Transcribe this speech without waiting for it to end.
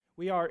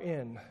We are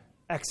in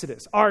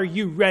Exodus. Are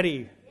you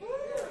ready?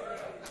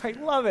 I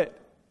love it.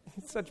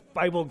 Such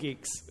Bible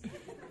geeks.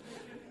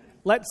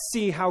 Let's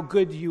see how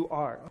good you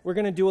are. We're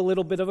going to do a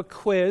little bit of a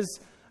quiz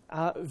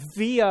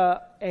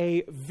via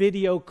a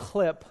video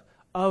clip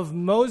of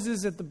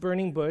Moses at the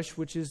burning bush,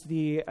 which is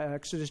the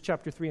Exodus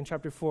chapter 3 and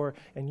chapter 4,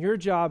 and your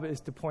job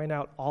is to point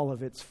out all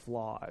of its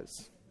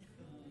flaws.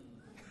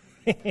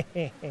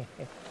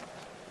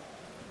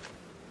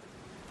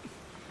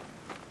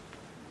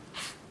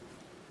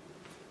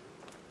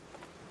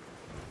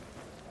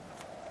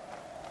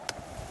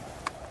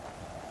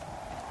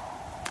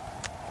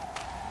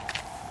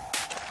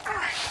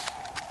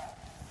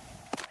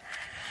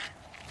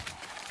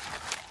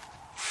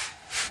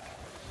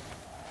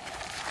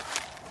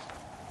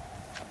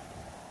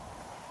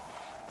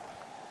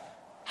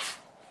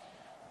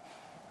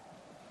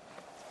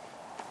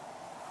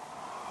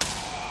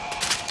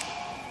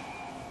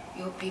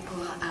 Your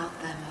people are out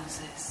there,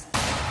 Moses.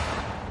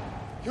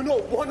 You're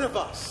not one of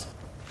us.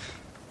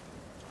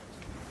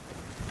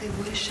 They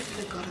worship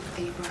the God of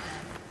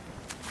Abraham.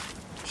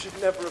 You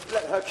should never have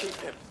let her keep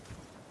him.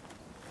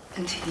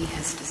 And he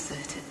has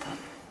deserted them.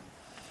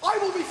 I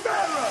will be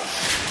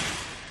Pharaoh!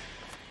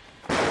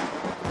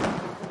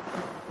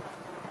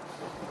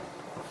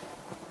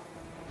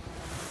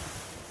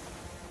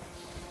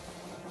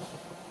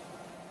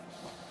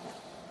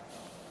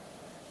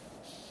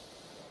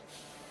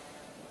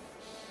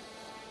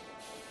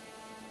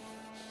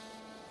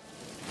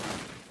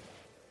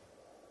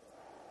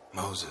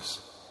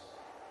 Moses.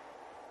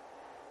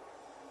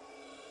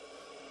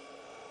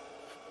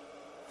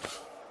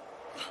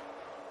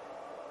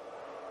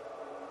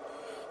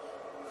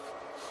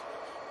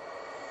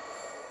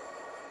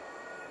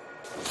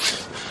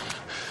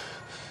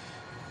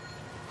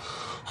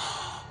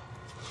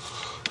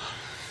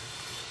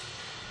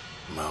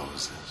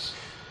 Moses.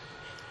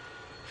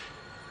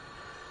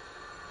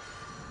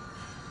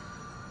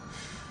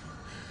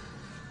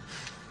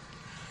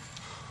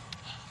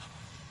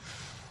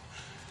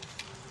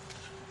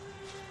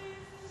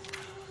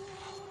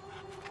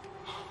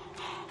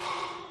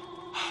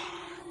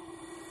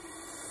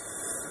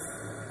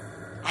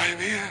 I am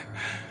here.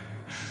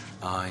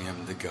 I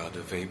am the God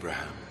of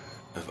Abraham,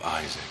 of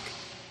Isaac,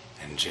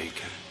 and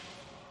Jacob.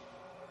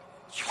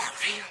 You are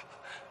real.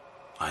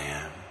 I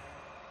am.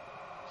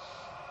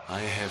 I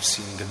have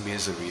seen the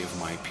misery of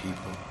my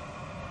people.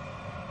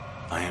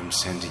 I am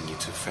sending you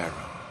to Pharaoh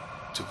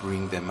to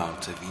bring them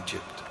out of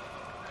Egypt.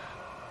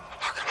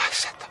 How can I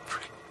set them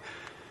free?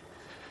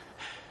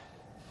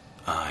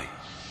 I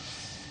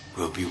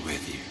will be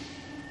with you.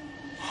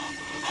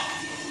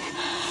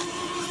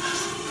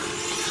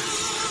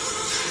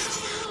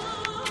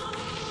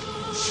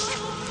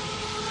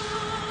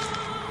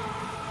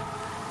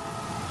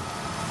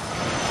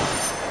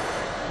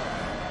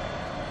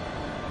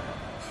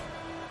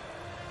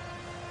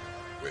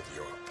 With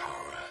your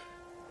power,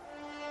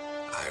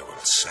 I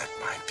will set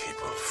my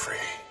people free.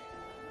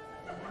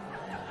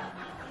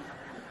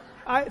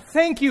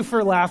 Thank you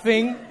for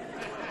laughing.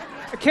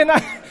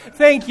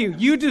 Thank you.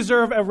 You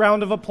deserve a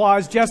round of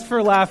applause just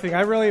for laughing.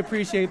 I really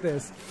appreciate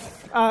this.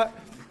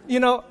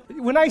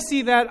 When I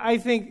see that, I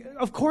think,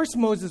 of course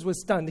Moses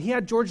was stunned. He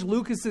had George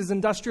Lucas's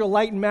Industrial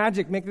Light and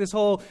Magic make this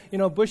whole,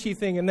 bushy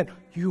thing, and then,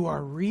 you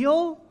are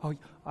real? Oh,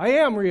 I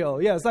am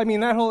real, yes. I mean,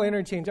 that whole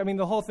interchange,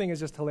 the whole thing is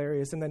just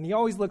hilarious. And then he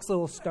always looks a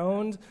little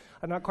stoned.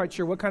 I'm not quite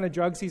sure what kind of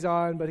drugs he's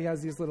on, but he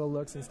has these little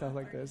looks and stuff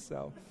like this.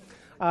 So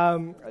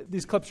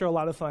these clips are a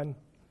lot of fun.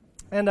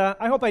 And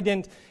I hope I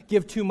didn't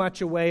give too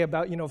much away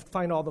about,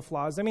 find all the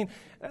flaws.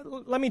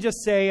 Let me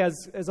just say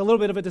as a little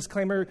bit of a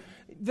disclaimer,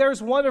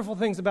 there's wonderful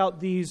things about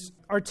these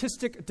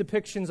artistic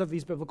depictions of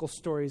these biblical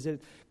stories.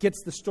 It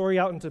gets the story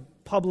out into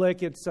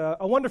public. It's a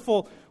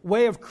wonderful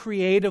way of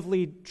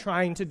creatively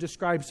trying to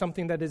describe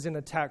something that is in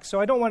a text. So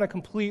I don't want to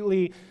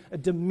completely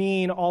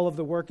demean all of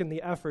the work and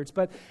the efforts,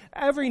 but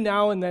every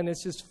now and then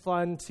it's just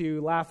fun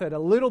to laugh at a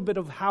little bit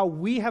of how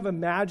we have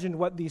imagined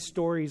what these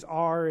stories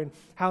are and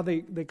how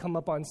they come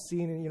up on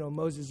scene. And,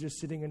 Moses just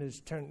sitting in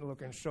his tent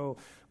looking so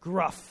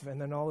gruff,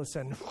 and then all of a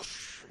sudden,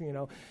 whoosh,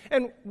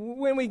 And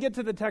when we get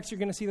to the text, you're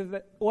going to see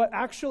that what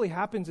actually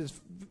happens is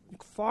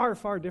far,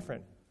 far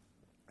different.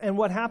 And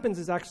what happens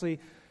is actually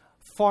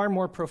far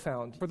more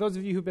profound. For those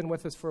of you who've been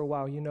with us for a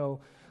while, you know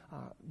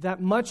that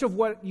much of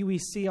what we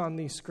see on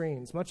these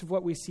screens, much of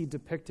what we see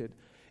depicted,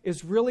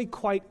 is really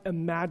quite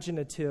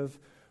imaginative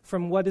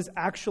from what is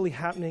actually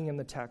happening in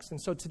the text.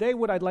 And so today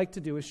what I'd like to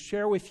do is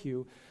share with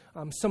you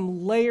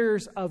some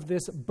layers of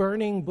this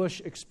burning bush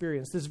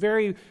experience, this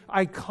very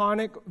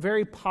iconic,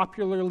 very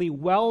popularly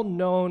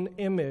well-known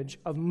image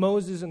of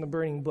Moses in the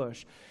burning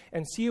bush,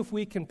 and see if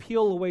we can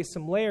peel away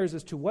some layers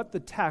as to what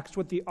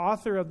the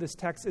author of this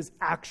text is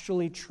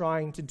actually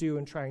trying to do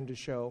and trying to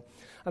show.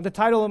 The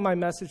title of my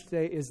message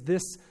today is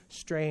This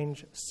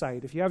Strange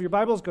Sight. If you have your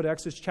Bibles, go to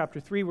Exodus chapter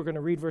 3. We're going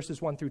to read verses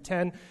 1 through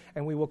 10,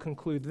 and we will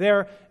conclude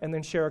there and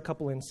then share a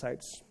couple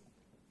insights.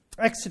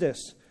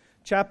 Exodus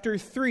chapter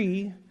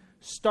 3,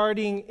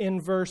 starting in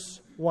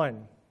verse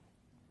 1.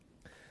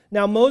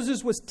 Now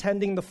Moses was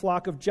tending the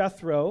flock of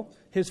Jethro,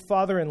 his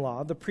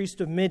father-in-law, the priest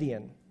of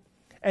Midian.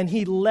 And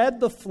he led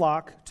the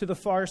flock to the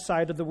far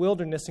side of the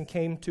wilderness and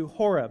came to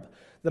Horeb,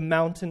 the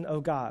mountain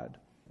of God.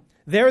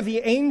 There the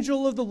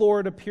angel of the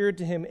Lord appeared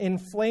to him in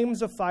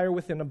flames of fire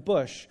within a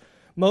bush.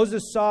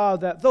 Moses saw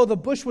that though the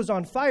bush was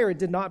on fire, it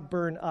did not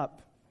burn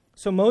up.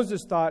 So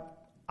Moses thought,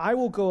 I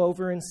will go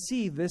over and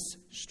see this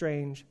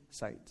strange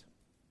sight.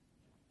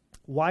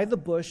 Why the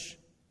bush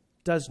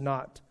does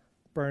not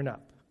burn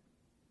up.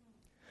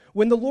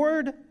 When the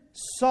Lord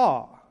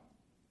saw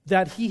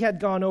that he had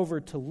gone over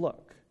to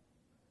look,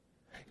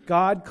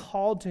 God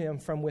called to him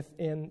from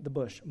within the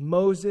bush,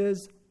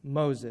 Moses,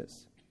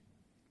 Moses.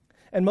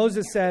 And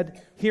Moses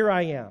said, Here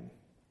I am.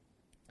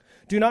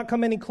 Do not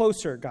come any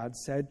closer, God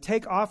said.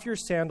 Take off your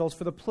sandals,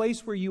 for the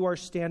place where you are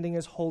standing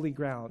is holy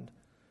ground.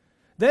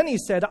 Then he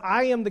said,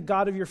 I am the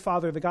God of your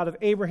father, the God of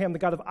Abraham, the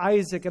God of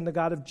Isaac, and the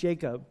God of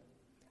Jacob.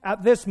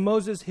 At this,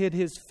 Moses hid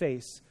his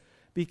face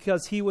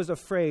because he was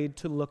afraid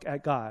to look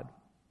at God.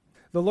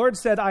 The Lord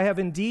said, I have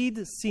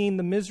indeed seen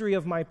the misery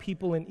of my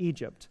people in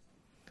Egypt.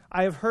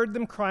 I have heard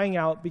them crying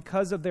out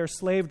because of their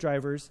slave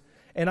drivers,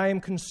 and I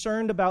am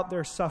concerned about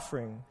their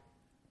suffering.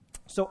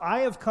 So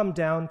I have come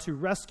down to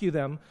rescue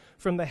them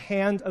from the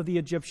hand of the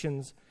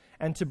Egyptians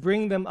and to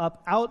bring them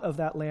up out of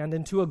that land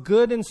into a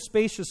good and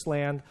spacious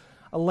land,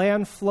 a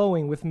land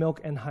flowing with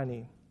milk and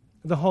honey,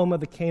 the home of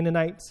the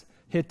Canaanites,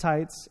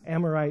 Hittites,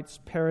 Amorites,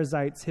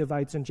 Perizzites,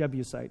 Hivites, and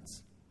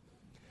Jebusites.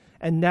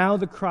 And now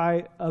the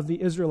cry of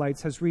the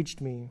Israelites has reached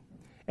me,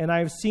 and I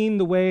have seen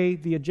the way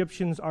the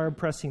Egyptians are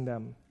oppressing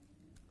them.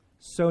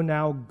 So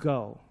now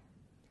go.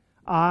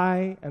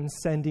 I am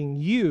sending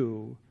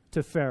you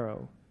to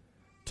Pharaoh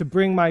to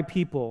bring my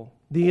people,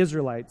 the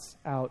Israelites,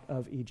 out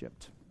of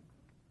Egypt.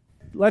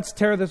 Let's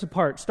tear this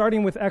apart,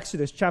 starting with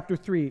Exodus chapter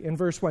 3 in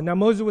verse 1. Now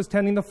Moses was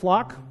tending the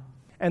flock,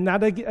 and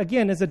that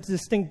again is a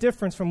distinct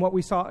difference from what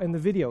we saw in the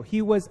video.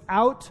 He was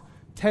out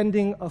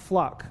tending a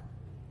flock.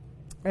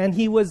 And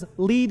he was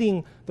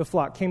leading the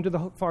flock, came to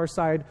the far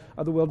side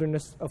of the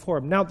wilderness of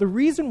Horeb. Now, the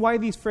reason why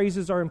these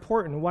phrases are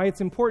important, why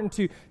it's important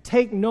to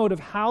take note of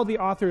how the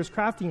author is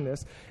crafting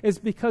this, is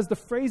because the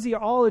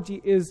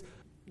phraseology is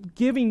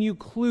giving you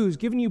clues,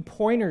 giving you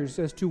pointers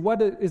as to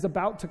what is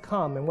about to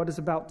come and what is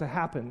about to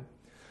happen.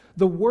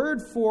 The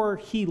word for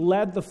he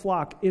led the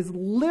flock is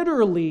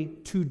literally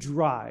to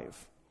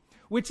drive,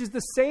 which is the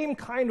same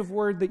kind of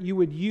word that you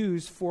would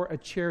use for a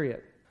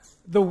chariot.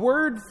 The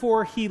word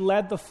for he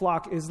led the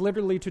flock is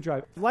literally to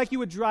drive. Like you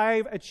would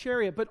drive a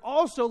chariot, but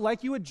also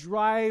like you would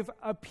drive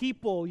a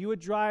people, you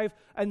would drive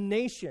a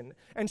nation.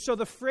 And so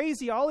the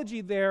phraseology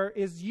there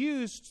is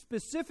used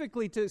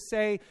specifically to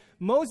say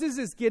Moses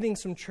is getting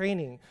some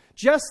training.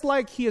 Just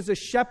like he is a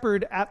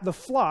shepherd at the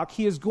flock,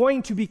 he is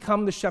going to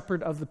become the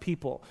shepherd of the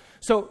people.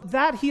 So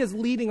that he is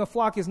leading a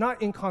flock is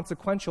not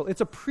inconsequential.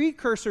 It's a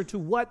precursor to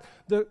what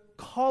the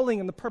calling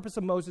and the purpose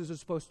of Moses is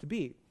supposed to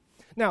be.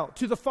 Now,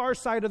 to the far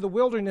side of the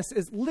wilderness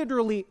is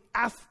literally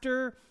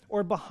after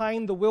or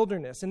behind the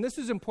wilderness. And this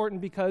is important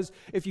because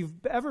if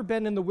you've ever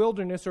been in the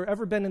wilderness or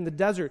ever been in the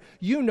desert,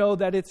 you know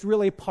that it's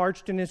really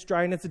parched and it's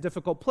dry and it's a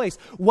difficult place.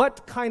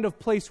 What kind of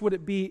place would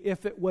it be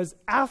if it was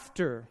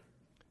after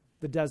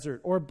the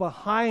desert or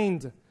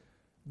behind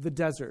the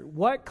desert?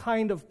 What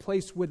kind of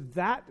place would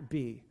that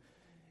be?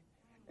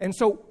 And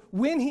so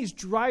when he's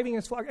driving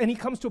his flock and he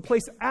comes to a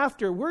place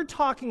after, we're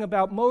talking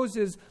about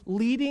Moses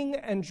leading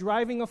and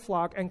driving a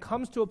flock and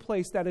comes to a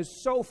place that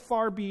is so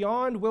far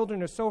beyond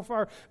wilderness, so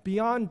far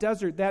beyond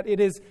desert, that it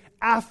is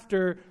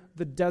after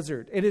the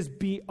desert. It is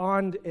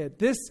beyond it.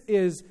 This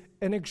is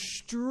an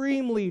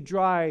extremely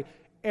dry,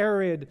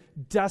 arid,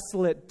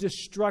 desolate,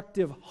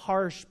 destructive,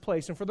 harsh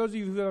place. And for those of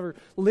you who've ever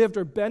lived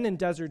or been in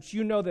deserts,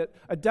 you know that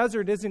a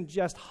desert isn't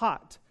just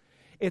hot.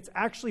 It's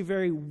actually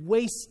very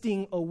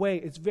wasting away.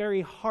 It's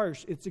very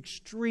harsh. It's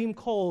extreme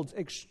colds,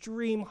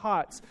 extreme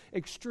hots,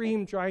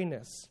 extreme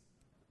dryness.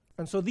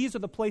 And so these are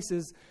the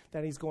places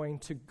that he's going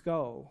to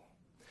go.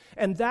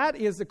 And that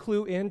is a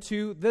clue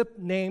into the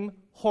name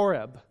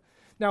Horeb.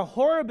 Now,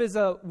 Horeb is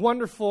a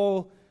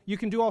wonderful, you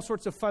can do all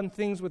sorts of fun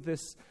things with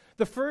this.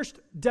 The first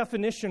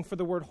definition for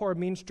the word Horeb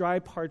means dry,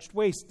 parched,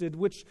 wasted,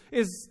 which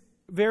is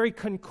very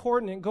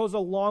concordant. It goes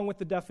along with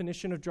the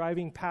definition of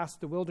driving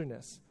past the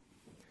wilderness.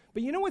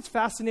 But you know what's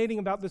fascinating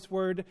about this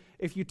word?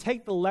 If you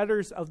take the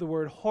letters of the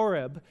word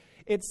Horeb,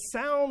 it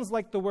sounds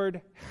like the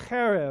word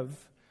Cherev,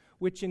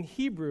 which in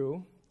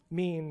Hebrew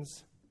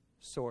means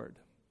sword.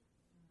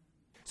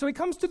 So he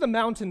comes to the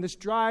mountain, this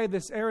dry,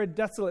 this arid,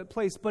 desolate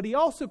place, but he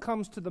also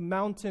comes to the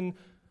mountain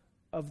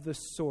of the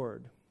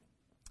sword.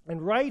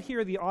 And right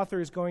here, the author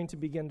is going to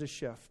begin to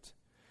shift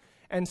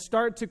and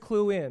start to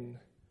clue in.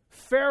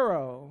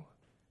 Pharaoh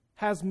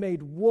has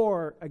made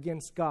war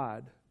against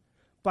God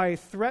by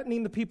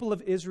threatening the people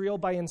of Israel,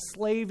 by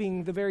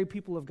enslaving the very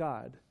people of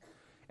God.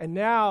 And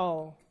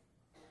now,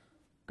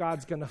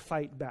 God's going to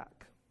fight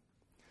back.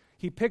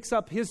 He picks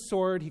up his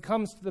sword, he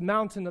comes to the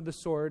mountain of the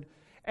sword,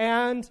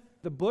 and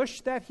the bush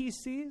that he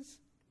sees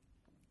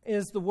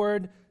is the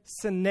word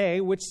Sinai,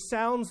 which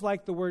sounds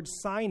like the word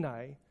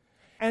Sinai.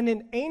 And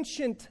in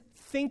ancient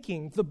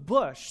thinking the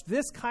bush,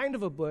 this kind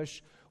of a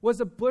bush, was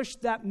a bush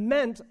that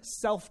meant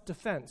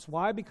self-defense.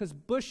 Why? Because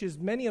bushes,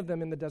 many of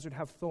them in the desert,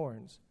 have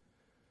thorns.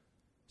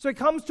 So he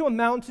comes to a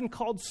mountain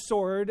called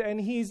Sword, and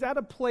he's at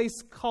a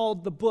place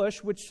called the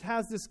bush, which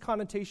has this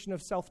connotation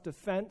of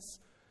self-defense.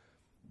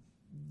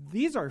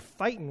 These are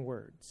fighting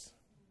words.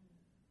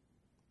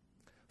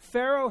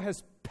 Pharaoh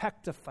has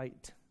picked a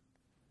fight.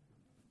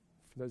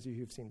 For those of you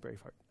who've seen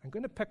Braveheart, I'm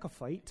going to pick a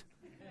fight.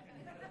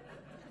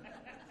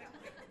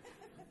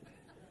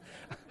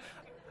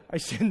 I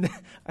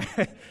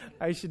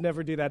should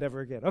never do that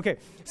ever again. Okay,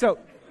 so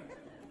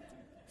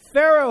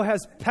Pharaoh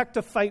has picked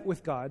a fight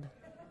with God,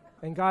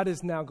 and God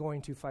is now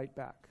going to fight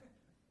back.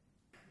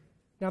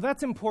 Now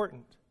that's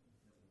important,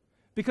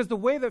 because the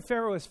way that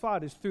Pharaoh has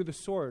fought is through the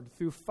sword,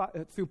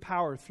 through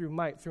power, through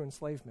might, through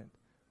enslavement.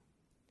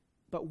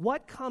 But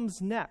what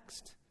comes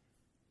next,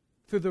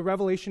 through the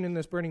revelation in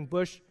this burning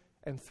bush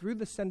and through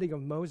the sending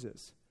of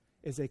Moses,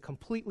 is a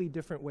completely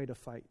different way to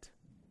fight.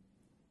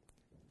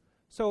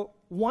 So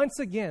once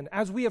again,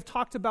 as we have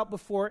talked about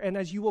before, and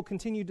as you will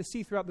continue to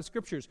see throughout the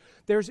scriptures,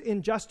 there's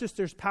injustice,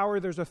 there's power,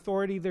 there's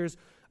authority, there's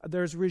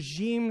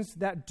regimes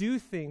that do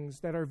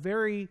things that are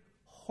very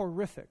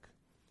horrific.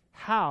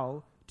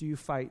 How do you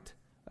fight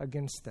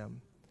against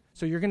them?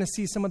 So you're going to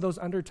see some of those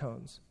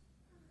undertones.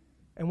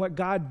 And what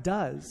God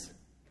does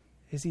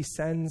is he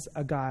sends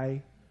a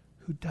guy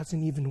who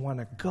doesn't even want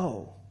to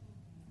go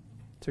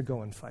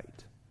and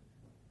fight.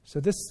 So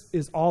this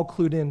is all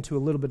clued into a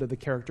little bit of the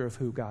character of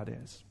who God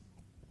is.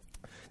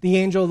 The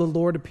angel of the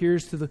Lord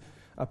appears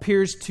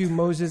to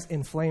Moses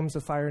in flames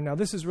of fire. Now,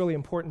 this is really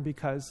important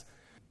because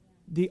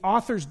the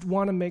authors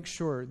want to make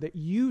sure that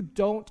you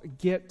don't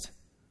get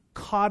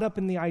caught up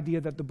in the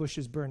idea that the bush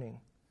is burning.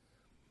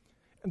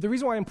 And the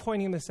reason why I'm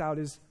pointing this out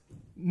is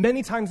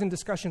many times in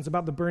discussions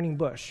about the burning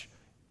bush,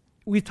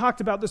 we've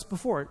talked about this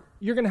before.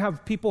 You're going to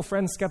have people,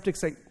 friends,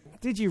 skeptics say,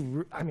 do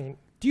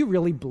you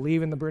really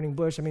believe in the burning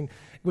bush?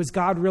 Was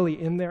God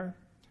really in there?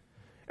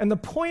 And the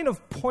point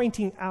of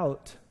pointing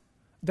out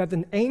that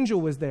an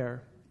angel was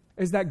there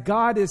is that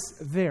God is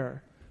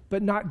there,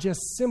 but not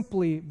just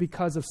simply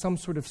because of some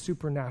sort of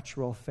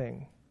supernatural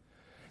thing.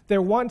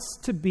 There wants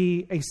to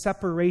be a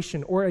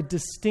separation or a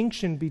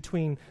distinction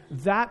between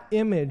that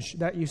image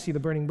that you see, the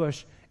burning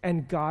bush,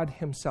 and God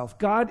himself.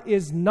 God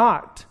is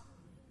not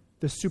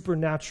the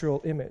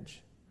supernatural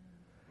image.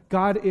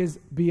 God is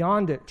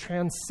beyond it,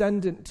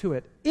 transcendent to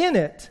it, in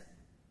it,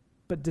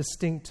 but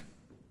distinct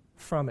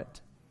from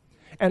it.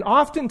 And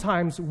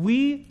oftentimes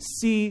we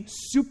see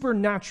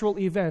supernatural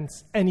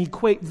events and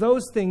equate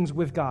those things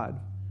with God.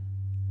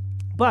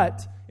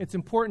 But it's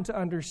important to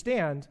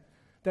understand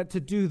that to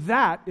do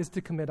that is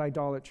to commit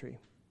idolatry.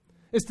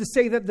 Is to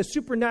say that the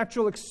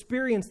supernatural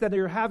experience that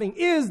you're having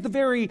is the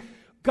very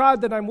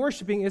God that I'm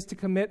worshiping is to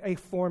commit a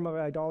form of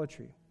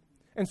idolatry.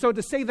 And so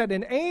to say that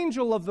an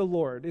angel of the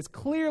Lord is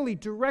clearly,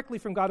 directly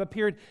from God,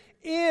 appeared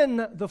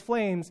in the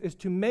flames is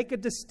to make a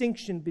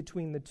distinction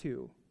between the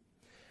two.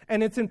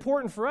 And it's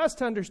important for us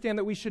to understand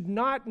that we should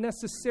not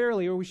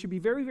necessarily, or we should be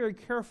very, very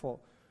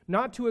careful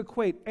not to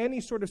equate any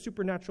sort of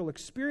supernatural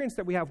experience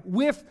that we have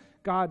with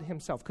God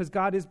himself, because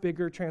God is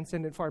bigger,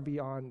 transcendent, far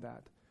beyond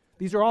that.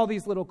 These are all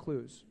these little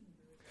clues.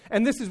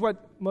 And this is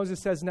what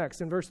Moses says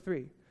next in verse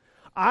 3.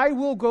 I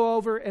will go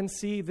over and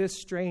see this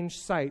strange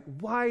sight,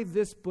 why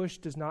this bush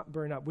does not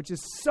burn up, which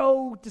is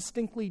so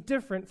distinctly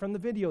different from the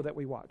video that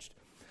we watched.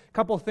 A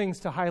couple of things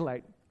to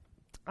highlight.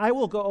 I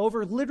will go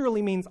over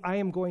literally means I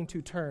am going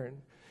to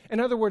turn. In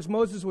other words,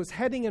 Moses was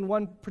heading in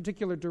one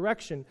particular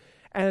direction,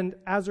 and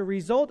as a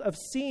result of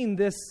seeing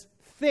this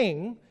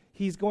thing,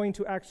 he's going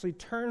to actually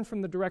turn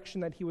from the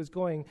direction that he was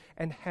going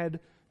and head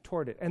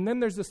toward it. And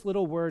then there's this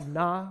little word,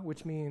 na,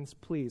 which means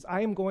please.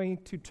 I am going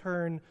to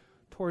turn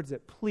towards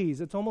it, please.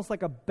 It's almost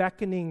like a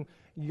beckoning,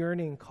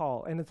 yearning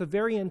call. And it's a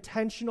very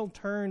intentional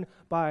turn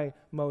by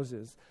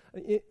Moses.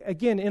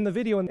 Again, in the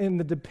video, in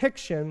the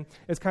depiction,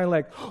 it's kind of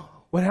like, oh,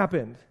 what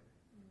happened?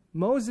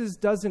 Moses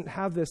doesn't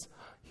have this.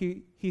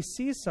 He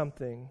sees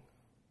something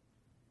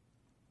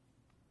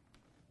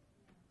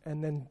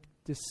and then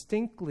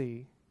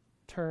distinctly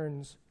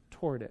turns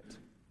toward it.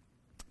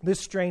 This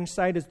strange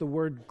sight is the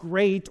word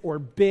great or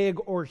big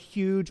or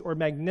huge or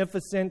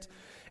magnificent,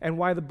 and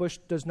why the bush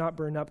does not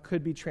burn up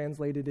could be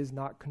translated is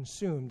not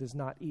consumed, is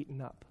not eaten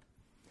up.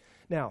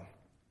 Now,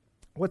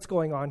 what's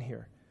going on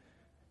here?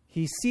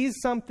 He sees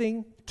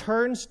something,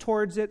 turns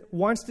towards it,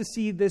 wants to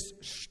see this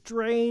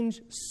strange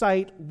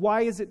sight.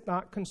 Why is it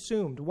not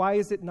consumed? Why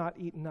is it not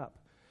eaten up?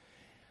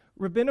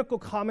 Rabbinical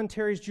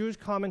commentaries, Jewish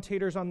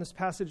commentators on this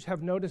passage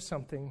have noticed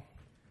something.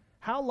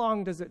 How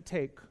long does it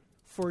take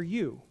for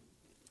you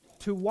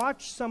to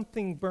watch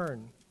something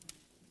burn?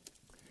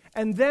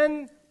 And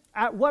then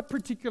at what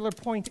particular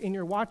point in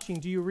your watching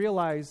do you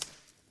realize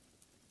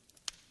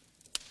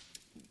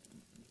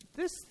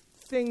this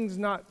thing's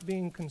not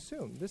being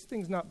consumed? This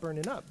thing's not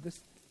burning up.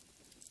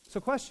 So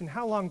question,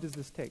 how long does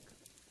this take?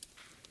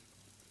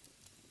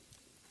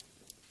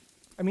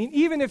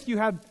 Even if you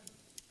had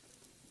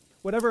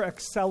whatever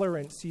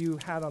accelerants you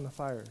had on the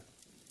fire,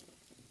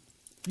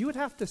 you would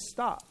have to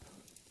stop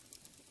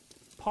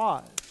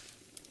pause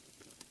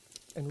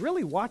and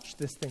really watch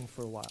this thing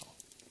for a while.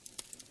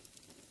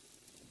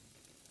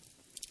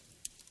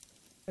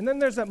 And then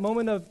there's that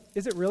moment of,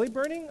 is it really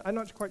burning? I'm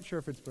not quite sure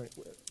if it's burning.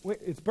 Wait,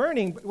 it's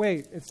burning, but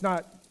wait, it's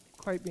not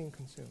quite being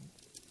consumed.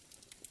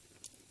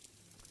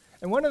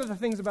 And one of the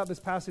things about this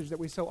passage that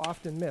we so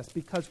often miss,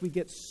 because we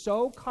get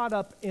so caught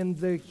up in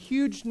the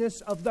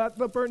hugeness of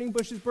the burning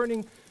bush is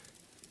burning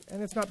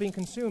and it's not being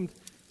consumed,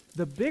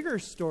 the bigger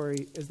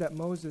story is that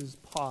Moses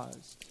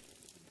paused,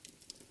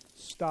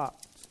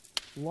 stopped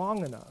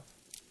long enough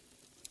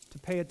to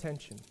pay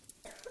attention,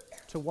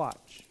 to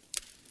watch,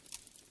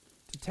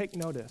 to take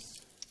notice.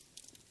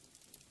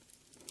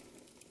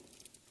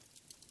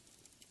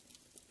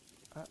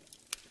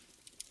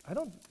 I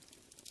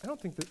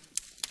don't think that.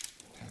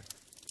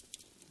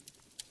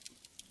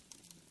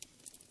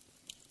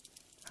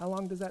 How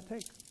long does that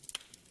take?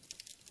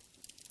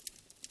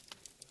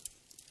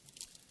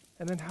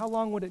 And then how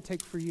long would it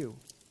take for you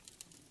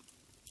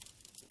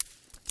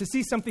to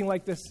see something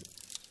like this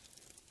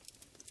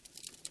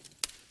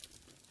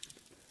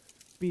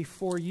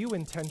before you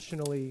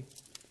intentionally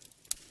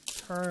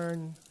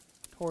turn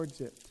towards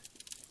it,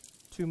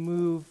 to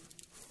move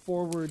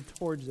forward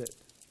towards it,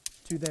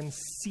 to then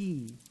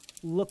see,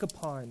 look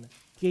upon,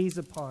 gaze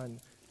upon,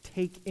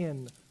 take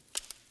in,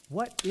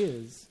 what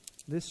is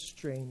this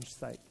strange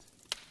sight?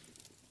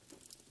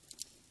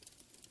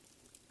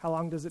 How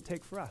long does it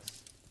take for us?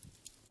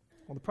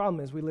 Well, the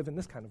problem is we live in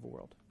this kind of a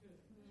world.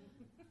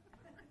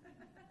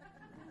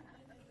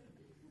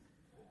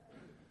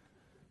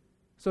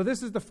 So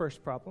this is the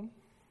first problem.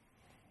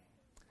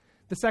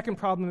 The second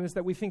problem is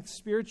that we think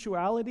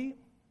spirituality,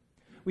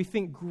 we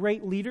think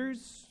great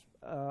leaders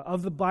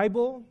of the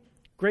Bible,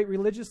 great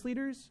religious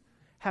leaders,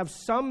 have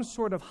some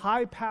sort of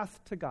high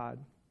path to God.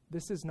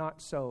 This is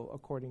not so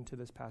according to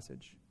this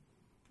passage.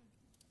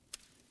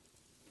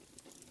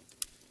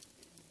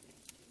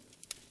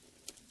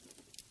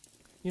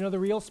 You know, the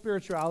real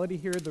spirituality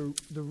here,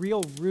 the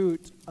real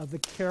root of the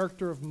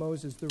character of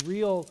Moses, the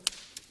real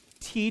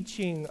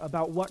teaching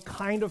about what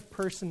kind of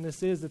person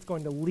this is that's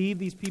going to lead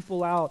these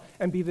people out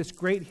and be this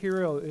great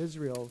hero of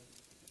Israel,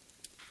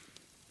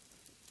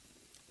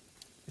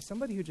 is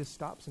somebody who just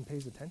stops and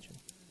pays attention.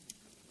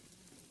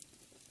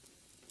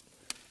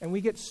 And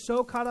we get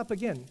so caught up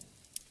again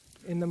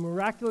in the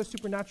miraculous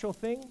supernatural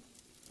thing.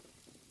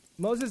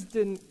 Moses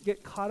didn't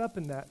get caught up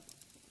in that.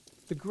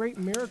 The great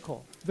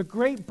miracle, the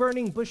great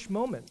burning bush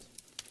moment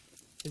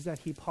is that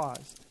he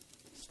paused,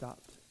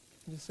 stopped,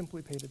 and just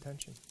simply paid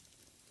attention.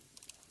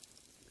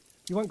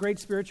 You want great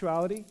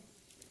spirituality?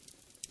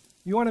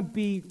 You want to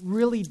be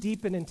really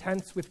deep and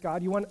intense with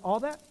God? You want all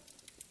that?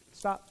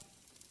 Stop.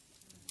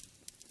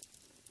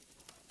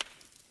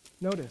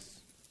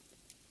 Notice.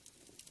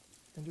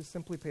 And just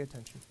simply pay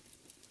attention.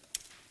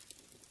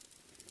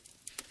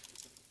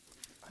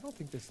 I don't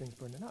think this thing's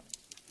burning up.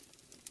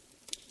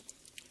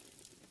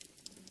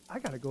 I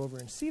got to go over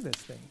and see this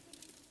thing.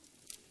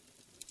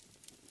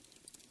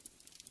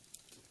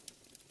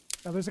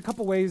 Now, there's a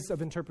couple ways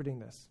of interpreting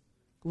this.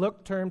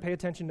 Look, turn, pay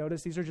attention,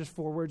 notice. These are just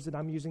 4 words that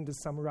I'm using to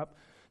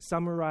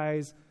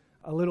summarize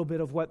a little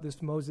bit of what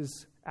this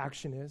Moses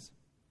action is.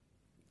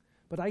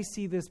 But I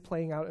see this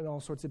playing out in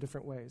all sorts of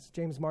different ways.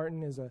 James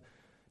Martin is a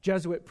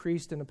Jesuit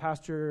priest and a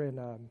pastor and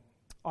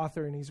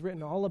author, and he's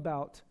written all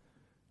about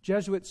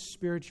Jesuit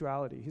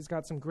spirituality. He's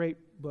got some great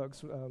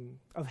books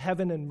of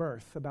heaven and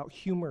mirth, about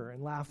humor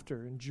and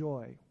laughter and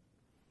joy.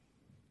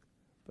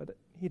 But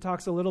he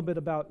talks a little bit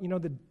about,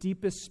 the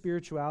deepest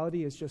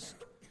spirituality is just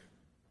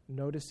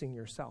noticing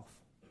yourself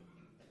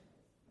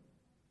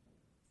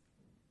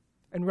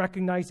and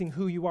recognizing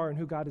who you are and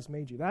who God has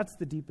made you. That's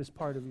the deepest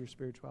part of your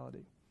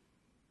spirituality.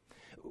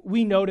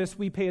 We notice,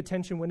 we pay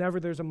attention whenever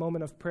there's a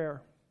moment of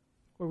prayer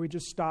where we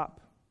just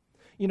stop.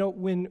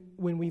 When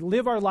we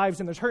live our lives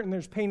and there's hurt and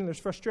there's pain and there's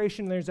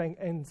frustration and there's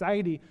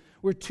anxiety,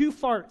 we're too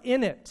far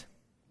in it.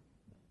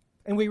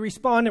 And we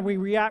respond and we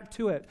react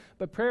to it.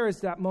 But prayer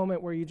is that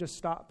moment where you just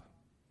stop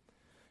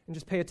and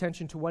just pay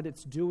attention to what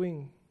it's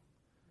doing,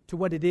 to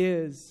what it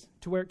is,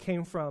 to where it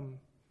came from,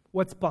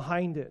 what's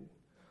behind it.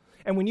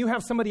 And when you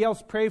have somebody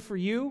else pray for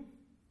you,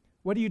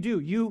 what do?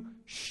 You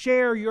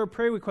share your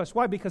prayer request.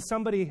 Why? Because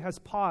somebody has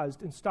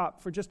paused and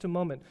stopped for just a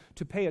moment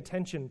to pay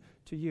attention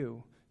to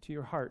you, to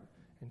your heart,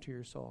 and to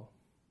your soul.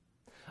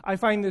 I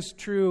find this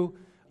true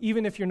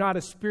even if you're not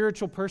a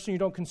spiritual person, you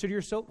don't consider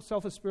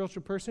yourself a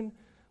spiritual person,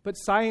 but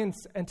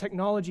science and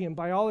technology and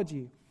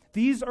biology,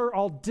 these are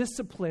all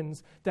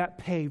disciplines that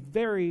pay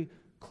very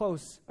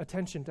close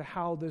attention to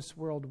how this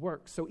world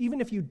works. So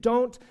even if you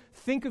don't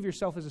think of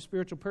yourself as a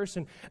spiritual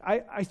person,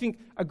 I think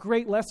a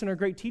great lesson or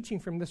great teaching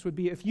from this would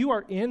be if you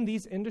are in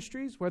these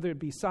industries, whether it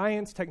be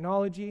science,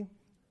 technology,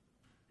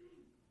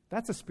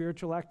 that's a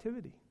spiritual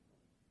activity.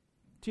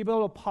 To be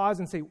able to pause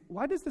and say,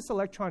 why does this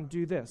electron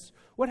do this?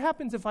 What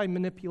happens if I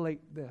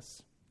manipulate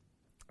this?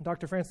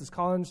 Dr. Francis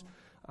Collins,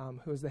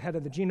 who is the head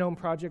of the Genome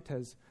Project,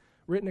 has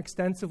written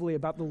extensively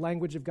about the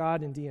language of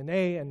God and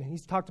DNA, and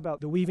he's talked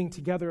about the weaving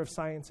together of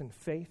science and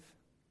faith.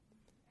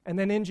 And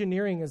then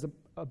engineering is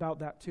about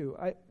that too.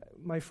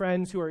 my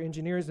friends who are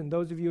engineers and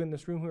those of you in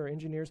this room who are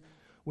engineers,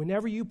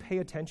 whenever you pay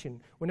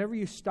attention, whenever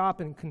you stop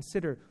and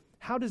consider,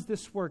 how does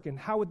this work and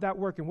how would that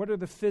work and what are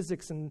the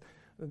physics and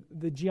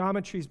the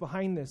geometries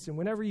behind this, and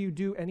whenever you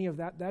do any of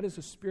that, that is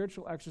a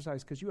spiritual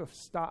exercise because you have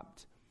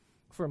stopped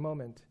for a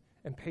moment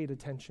and paid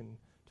attention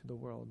to the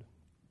world.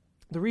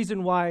 The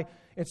reason why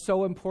it's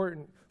so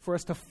important for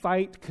us to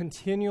fight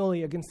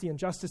continually against the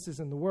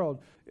injustices in the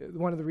world,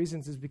 one of the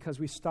reasons is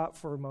because we stop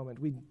for a moment.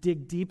 We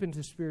dig deep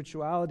into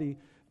spirituality,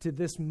 to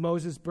this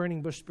Moses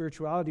burning bush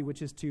spirituality,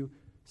 which is to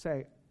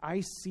say, I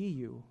see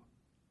you,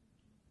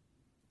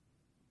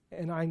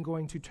 and I'm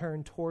going to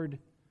turn toward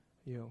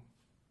you.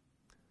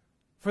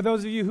 For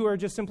those of you who are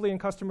just simply in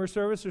customer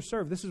service or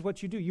serve, this is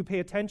what you do. You pay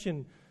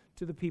attention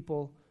to the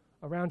people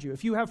around you.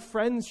 If you have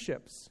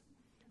friendships,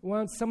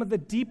 well, some of the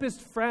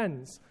deepest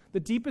friends, the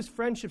deepest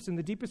friendships and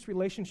the deepest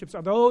relationships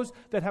are those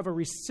that have a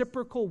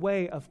reciprocal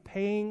way of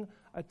paying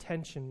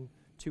attention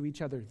to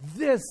each other.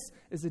 This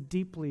is a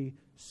deeply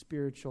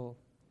spiritual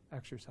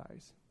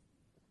exercise.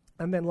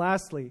 And then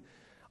lastly,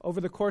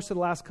 over the course of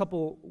the last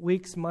couple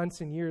weeks,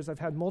 months, and years, I've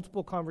had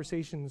multiple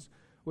conversations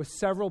with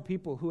several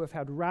people who have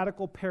had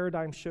radical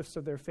paradigm shifts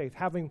of their faith,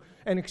 having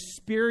an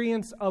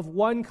experience of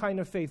one kind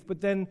of faith,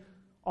 but then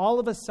all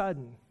of a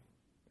sudden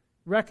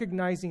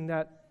recognizing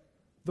that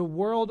the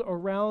world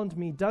around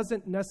me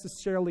doesn't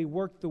necessarily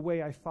work the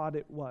way I thought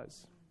it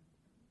was.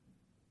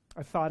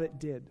 I thought it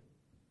did.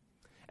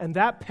 And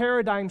that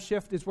paradigm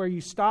shift is where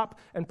you stop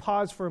and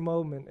pause for a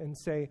moment and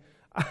say,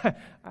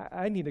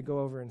 I need to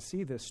go over and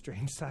see this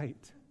strange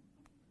sight.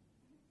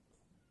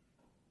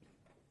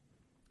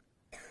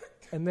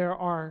 And there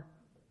are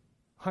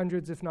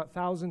hundreds, if not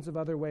thousands, of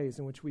other ways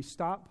in which we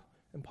stop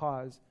and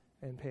pause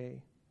and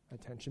pay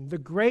attention. The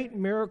great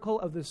miracle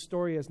of this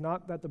story is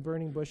not that the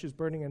burning bush is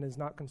burning and is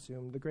not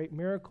consumed. The great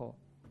miracle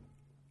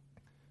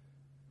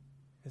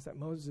is that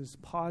Moses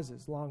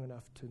pauses long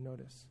enough to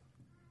notice.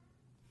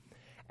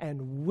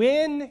 And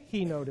when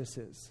he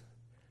notices,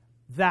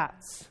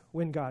 that's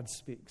when God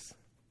speaks.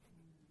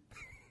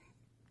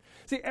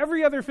 See,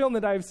 every other film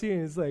that I've seen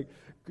is like,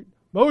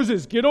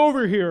 Moses, get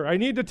over here. I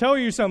need to tell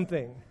you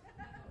something.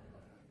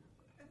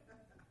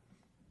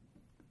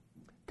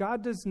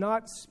 God does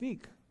not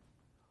speak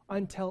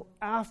until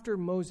after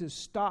Moses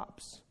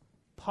stops,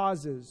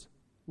 pauses,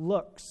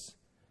 looks,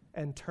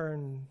 and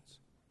turns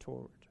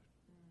toward.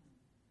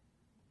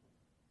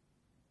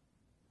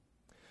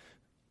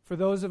 For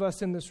those of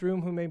us in this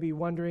room who may be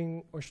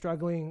wondering or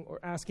struggling or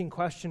asking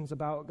questions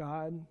about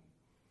God,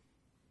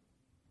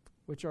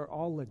 which are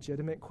all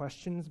legitimate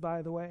questions,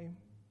 by the way,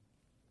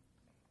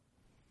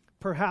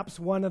 perhaps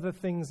one of the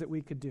things that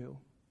we could do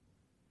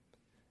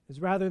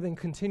is rather than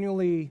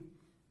continually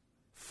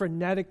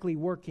frenetically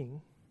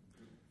working,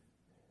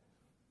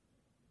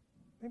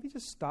 maybe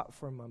just stop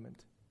for a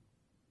moment.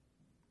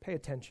 Pay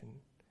attention.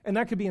 And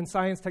that could be in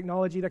science,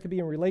 technology, that could be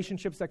in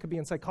relationships, that could be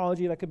in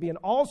psychology, that could be in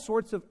all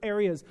sorts of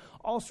areas,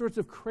 all sorts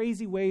of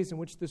crazy ways in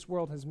which this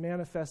world has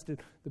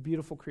manifested the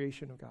beautiful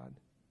creation of God.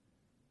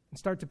 And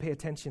start to pay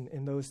attention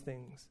in those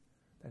things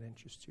that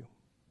interest you.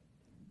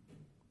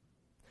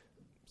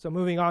 So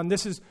moving on,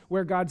 this is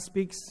where God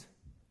speaks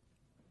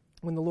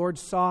when the Lord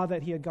saw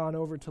that he had gone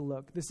over to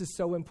look. This is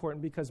so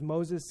important because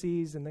Moses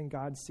sees and then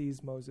God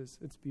sees Moses.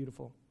 It's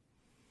beautiful.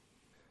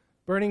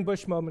 Burning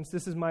bush moments,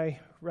 this is my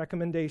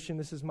recommendation,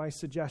 this is my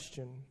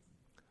suggestion.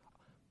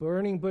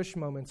 Burning bush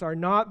moments are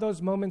not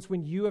those moments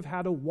when you have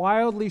had a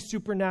wildly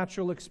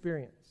supernatural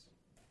experience.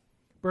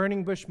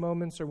 Burning bush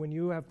moments are when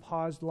you have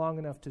paused long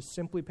enough to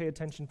simply pay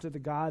attention to the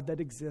God that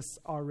exists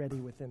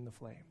already within the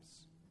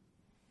flames.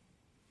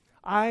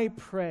 I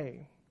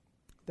pray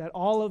that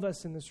all of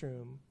us in this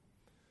room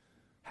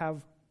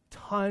have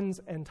tons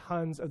and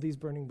tons of these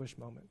burning bush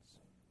moments.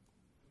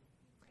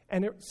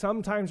 And it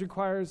sometimes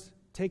requires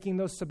taking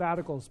those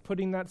sabbaticals,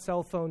 putting that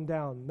cell phone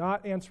down,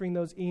 not answering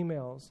those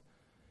emails,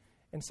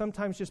 and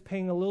sometimes just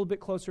paying a little bit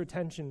closer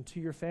attention to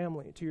your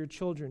family, to your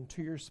children,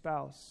 to your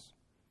spouse,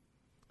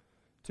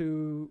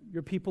 to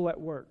your people at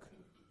work.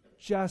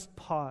 Just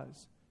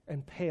pause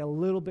and pay a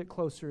little bit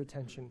closer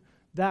attention.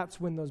 That's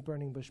when those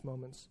burning bush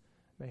moments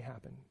may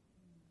happen.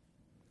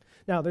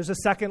 Now, there's a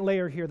second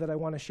layer here that I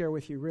want to share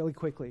with you really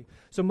quickly.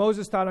 So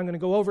Moses thought, I'm going to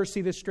go over,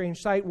 see this strange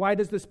sight. Why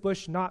does this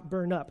bush not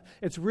burn up?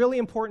 It's really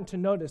important to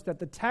notice that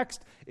the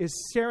text is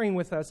sharing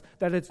with us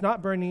that it's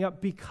not burning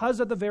up because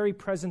of the very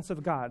presence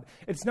of God.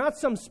 It's not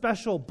some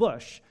special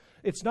bush.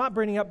 It's not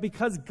burning up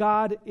because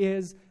God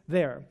is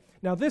there.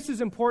 Now, this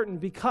is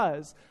important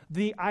because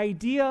the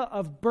idea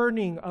of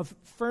burning, of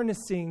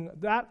furnacing,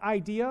 that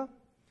idea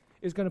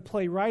is going to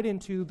play right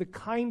into the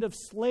kind of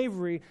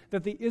slavery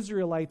that the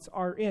Israelites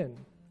are in.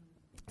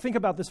 Think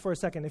about this for a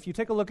second. If you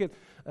take a look at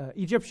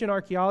Egyptian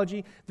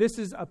archaeology, this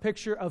is a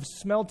picture of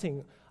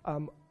smelting.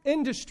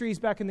 Industries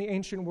back in the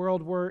ancient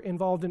world were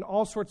involved in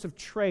all sorts of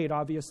trade,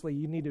 obviously.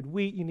 You needed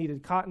wheat, you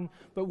needed cotton,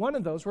 but one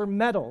of those were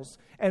metals.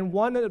 And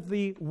one of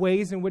the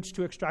ways in which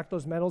to extract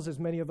those metals, as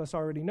many of us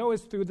already know,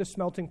 is through the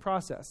smelting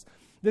process.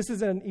 This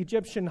is an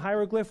Egyptian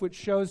hieroglyph which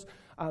shows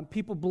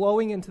people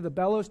blowing into the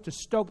bellows to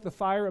stoke the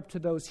fire up to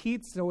those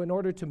heats, so in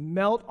order to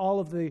melt all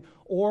of the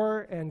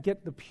ore and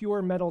get the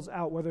pure metals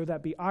out, whether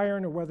that be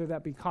iron or whether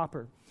that be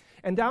copper.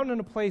 And down in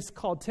a place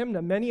called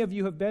Timnah, many of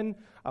you have been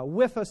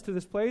with us to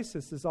this place.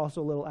 This is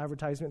also a little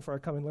advertisement for our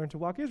Come and Learn to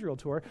Walk Israel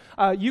tour.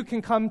 You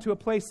can come to a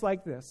place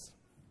like this.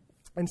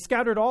 And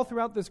scattered all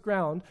throughout this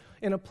ground,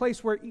 in a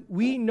place where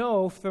we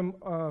know from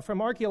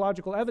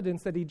archaeological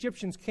evidence that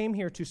Egyptians came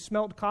here to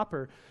smelt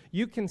copper,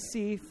 you can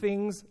see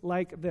things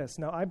like this.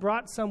 Now, I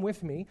brought some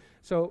with me,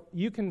 so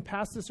you can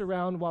pass this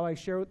around while I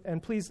share,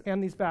 and please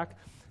hand these back.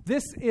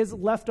 This is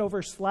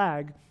leftover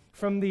slag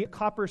from the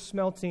copper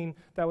smelting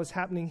that was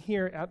happening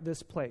here at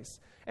this place.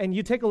 And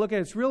you take a look at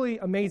it, it's really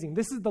amazing.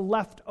 This is the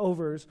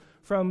leftovers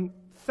from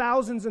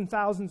thousands and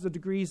thousands of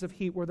degrees of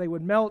heat where they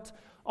would melt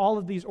all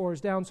of these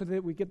ores down so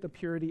that we get the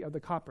purity of the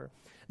copper.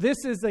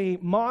 This is a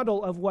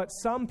model of what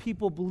some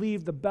people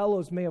believe the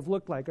bellows may have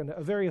looked like, and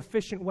a very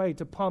efficient way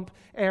to pump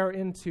air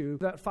into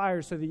that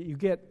fire so that you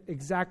get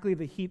exactly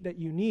the heat that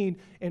you need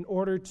in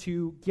order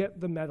to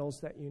get the metals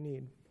that you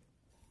need.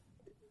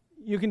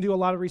 You can do a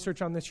lot of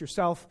research on this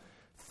yourself.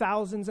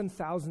 Thousands and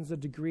thousands of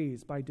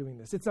degrees by doing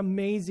this. It's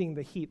amazing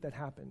the heat that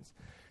happens.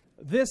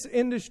 This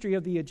industry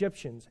of the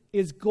Egyptians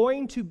is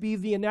going to be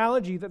the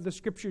analogy that the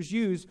scriptures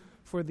use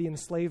for the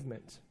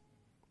enslavement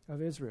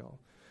of Israel.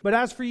 But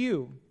as for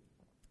you,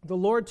 the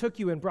Lord took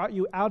you and brought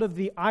you out of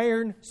the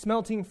iron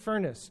smelting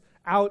furnace,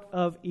 out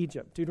of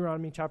Egypt.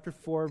 Deuteronomy chapter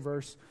 4,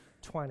 verse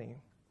 20.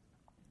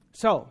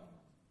 So,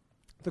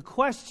 the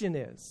question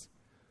is,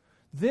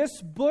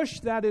 this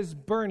bush that is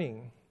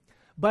burning,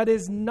 but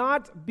is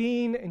not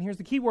being, and here's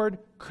the key word,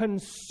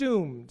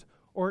 consumed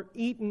or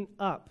eaten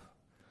up,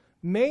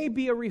 may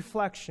be a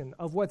reflection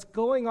of what's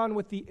going on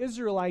with the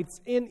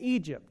Israelites in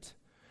Egypt,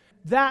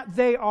 that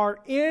they are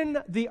in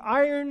the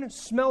iron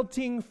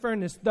smelting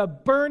furnace, the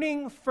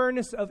burning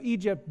furnace of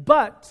Egypt,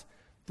 but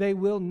they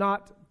will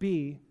not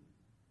be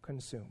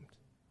consumed.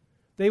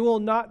 They will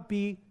not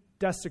be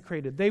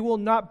desecrated. They will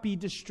not be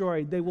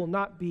destroyed. They will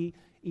not be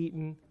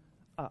eaten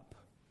up.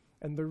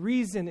 And the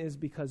reason is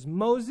because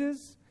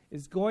Moses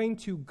is going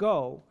to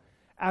go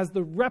as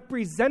the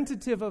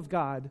representative of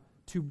God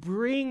to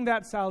bring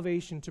that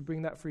salvation, to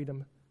bring that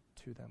freedom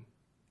to them.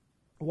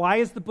 Why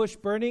is the bush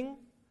burning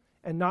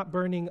and not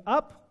burning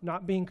up,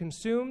 not being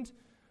consumed?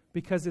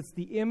 Because it's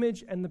the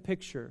image and the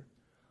picture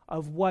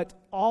of what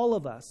all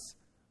of us,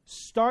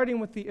 starting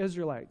with the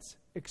Israelites,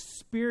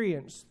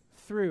 experienced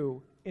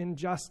through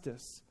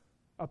injustice,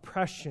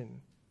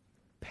 oppression,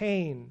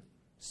 pain,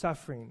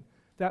 suffering.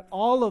 That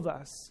all of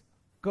us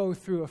go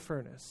through a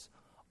furnace.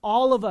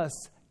 All of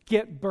us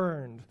get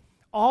burned.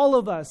 All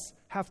of us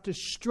have to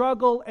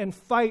struggle and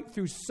fight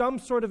through some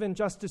sort of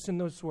injustice in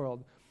this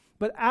world.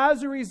 But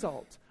as a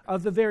result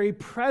of the very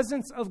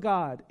presence of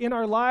God in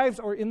our lives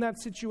or in that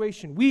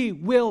situation, we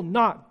will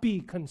not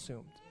be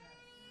consumed.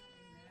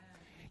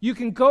 You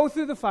can go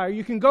through the fire,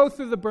 you can go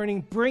through the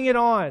burning, bring it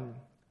on.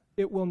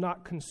 It will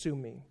not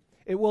consume me.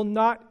 It will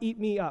not eat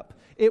me up.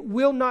 It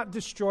will not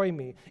destroy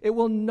me. It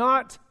will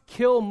not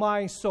kill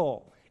my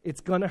soul.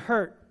 It's going to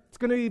hurt. It's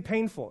going to be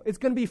painful. It's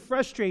going to be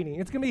frustrating.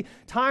 It's going to be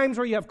times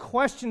where you have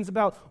questions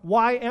about,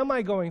 why am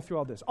I going through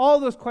all this? All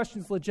those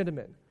questions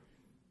legitimate.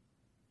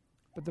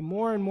 But the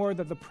more and more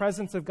that the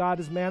presence of God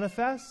is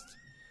manifest,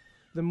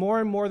 the more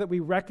and more that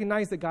we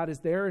recognize that God is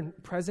there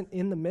and present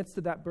in the midst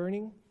of that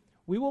burning,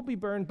 we will be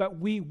burned, but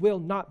we will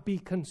not be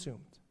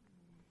consumed.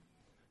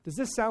 Does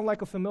this sound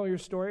like a familiar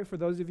story for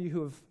those of you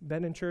who have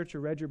been in church or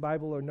read your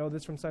Bible or know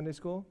this from Sunday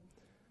school?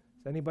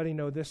 Does anybody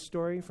know this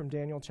story from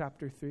Daniel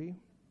chapter 3?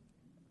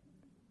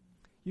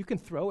 You can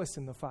throw us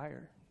in the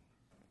fire,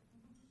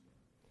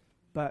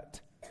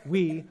 but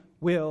we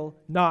will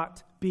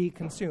not be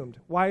consumed.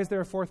 Why is there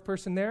a fourth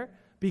person there?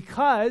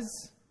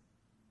 Because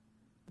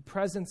the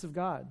presence of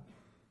God,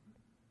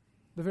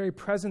 the very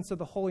presence of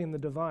the holy and the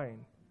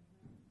divine,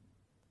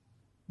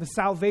 the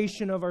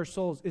salvation of our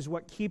souls is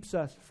what keeps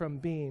us from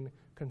being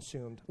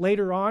consumed.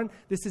 Later on,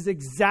 this is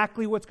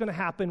exactly what's going to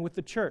happen with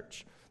the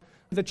church.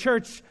 The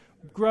church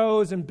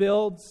grows and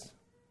builds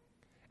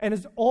and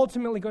is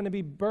ultimately going to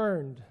be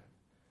burned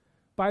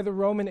by the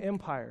Roman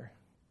Empire,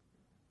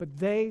 but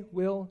they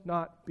will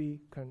not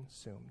be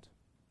consumed.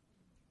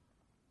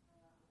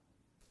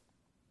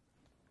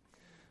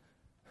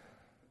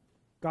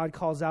 God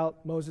calls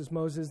out Moses,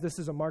 Moses. This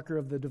is a marker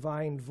of the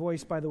divine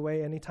voice, by the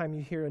way. Anytime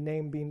you hear a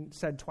name being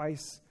said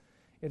twice,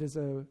 it is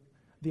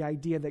the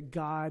idea that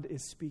God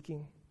is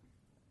speaking.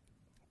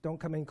 Don't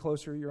come in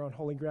closer, you're on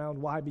holy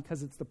ground. Why?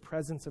 Because it's the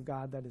presence of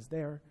God that is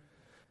there.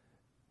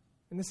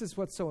 And this is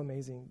what's so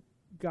amazing.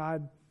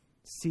 God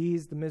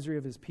sees the misery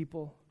of his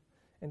people.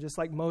 And just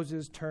like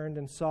Moses turned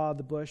and saw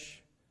the bush,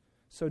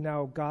 so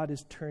now God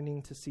is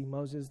turning to see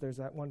Moses. There's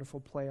that wonderful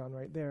play on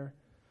right there.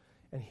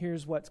 And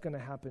here's what's going to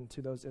happen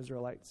to those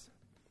Israelites.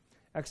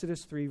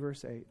 Exodus 3,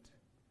 verse 8.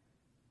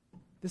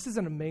 This is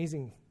an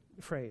amazing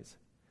phrase.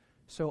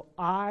 So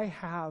I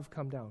have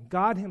come down.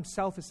 God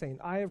himself is saying,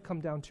 I have come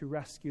down to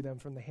rescue them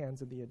from the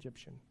hands of the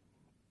Egyptian.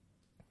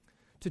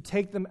 to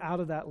take them out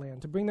of that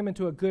land, to bring them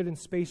into a good and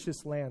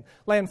spacious land,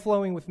 land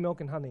flowing with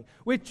milk and honey.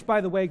 Which,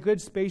 by the way, good,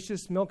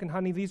 spacious, milk and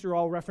honey, these are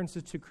all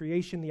references to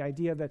creation, the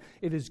idea that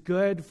it is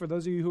good. For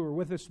those of you who were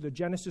with us through the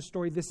Genesis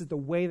story, this is the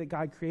way that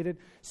God created.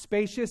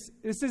 Spacious,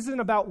 this isn't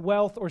about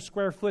wealth or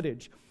square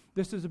footage.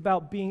 This is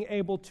about being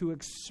able to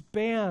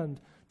expand,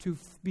 to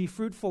be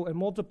fruitful and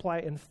multiply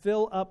and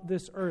fill up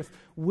this earth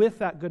with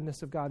that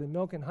goodness of God. And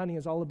milk and honey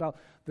is all about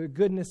the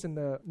goodness and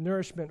the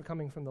nourishment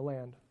coming from the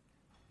land.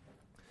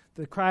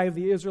 The cry of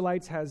the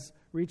Israelites has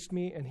reached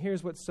me, and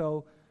here's what's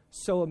so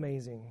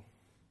amazing.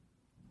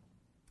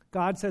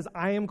 God says,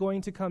 I am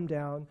going to come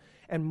down,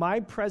 and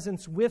my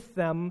presence with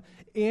them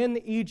in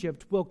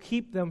Egypt will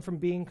keep them from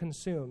being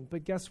consumed.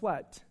 But guess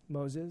what,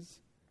 Moses?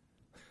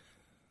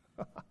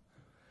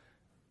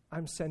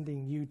 I'm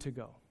sending you to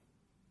go.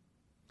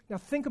 Now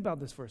think about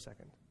this for a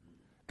second.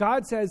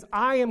 God says,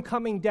 I am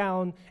coming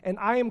down, and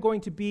I am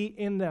going to be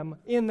in them,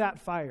 in that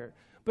fire.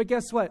 But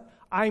guess what?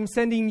 I'm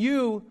sending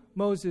you,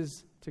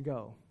 Moses, to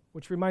go,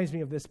 which reminds me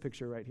of this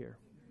picture right here.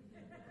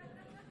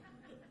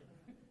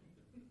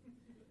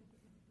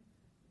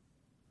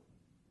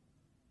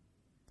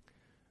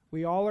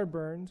 We all are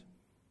burned.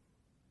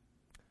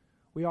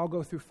 We all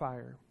go through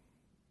fire.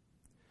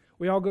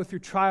 We all go through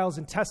trials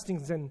and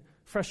testings and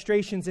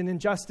frustrations and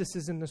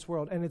injustices in this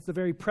world, and it's the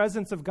very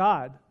presence of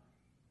God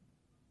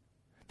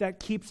that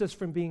keeps us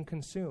from being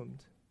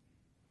consumed.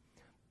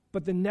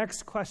 But the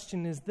next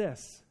question is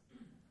this: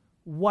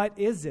 what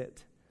is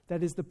it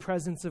that is the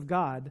presence of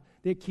God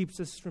that keeps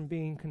us from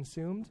being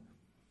consumed?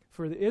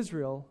 For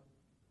Israel,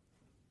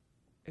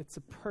 it's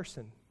a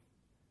person.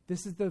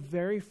 This is the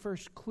very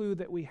first clue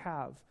that we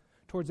have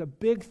towards a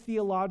big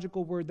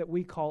theological word that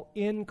we call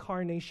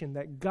incarnation,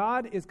 that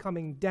God is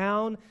coming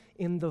down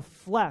in the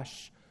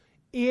flesh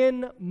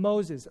in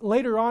Moses.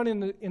 Later on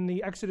in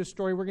the Exodus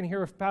story, we're going to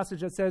hear a passage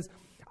that says,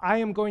 I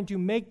am going to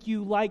make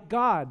you like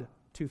God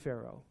to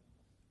Pharaoh.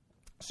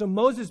 So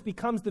Moses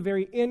becomes the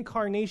very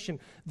incarnation,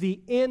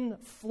 the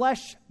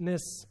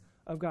in-fleshness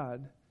of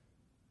God.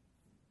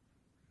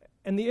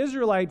 And the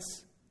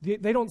Israelites,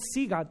 they don't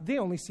see God, they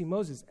only see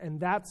Moses, and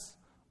that's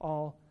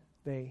all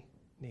they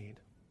need.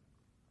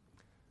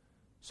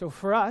 So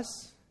for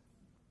us,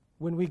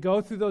 when we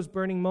go through those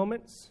burning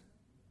moments,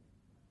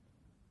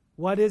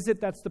 what is it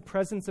that's the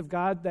presence of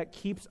God that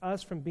keeps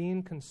us from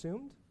being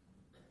consumed?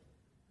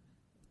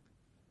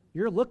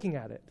 You're looking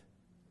at it.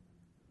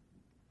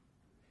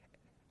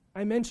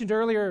 I mentioned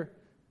earlier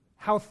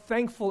how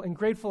thankful and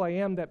grateful I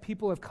am that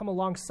people have come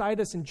alongside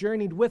us and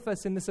journeyed with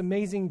us in this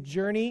amazing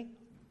journey.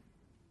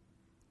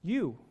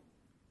 You,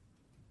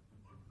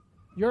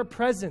 your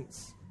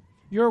presence,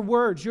 your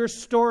words, your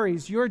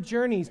stories, your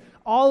journeys,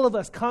 all of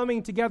us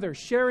coming together,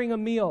 sharing a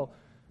meal,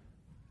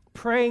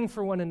 praying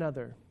for one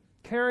another,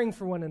 caring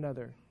for one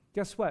another.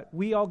 Guess what?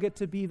 We all get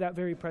to be that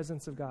very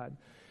presence of God.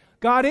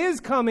 God is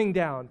coming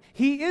down.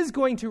 He is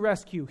going to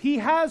rescue. He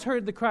has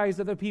heard the cries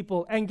of the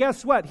people. And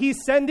guess what?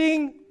 He's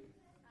sending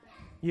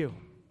you.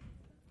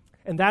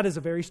 And that is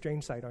a very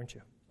strange sight, aren't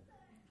you?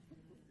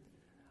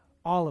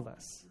 All of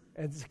us.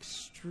 It's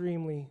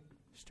extremely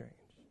strange.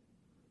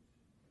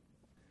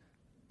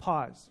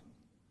 Pause.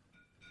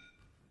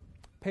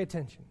 Pay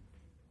attention.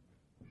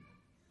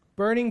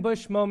 Burning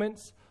bush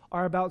moments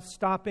are about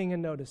stopping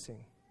and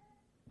noticing.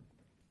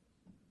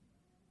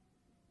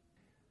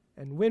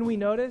 And when we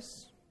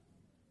notice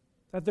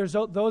that there's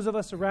those of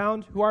us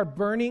around who are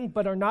burning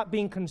but are not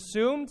being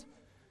consumed,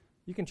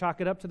 you can chalk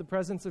it up to the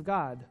presence of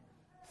God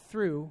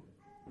through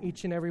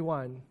each and every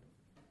one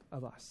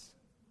of us.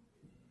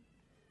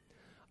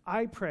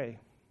 I pray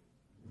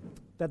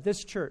that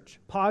this church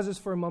pauses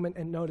for a moment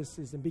and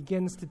notices and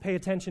begins to pay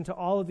attention to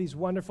all of these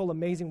wonderful,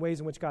 amazing ways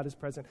in which God is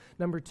present.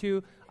 Number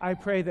two, I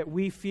pray that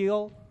we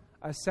feel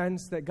a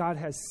sense that God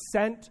has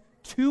sent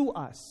to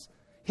us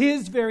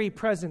His very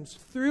presence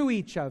through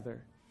each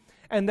other,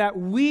 and that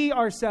we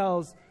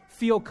ourselves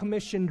feel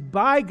commissioned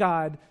by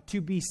God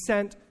to be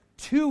sent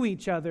to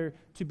each other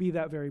to be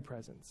that very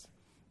presence.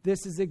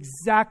 This is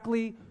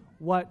exactly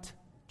what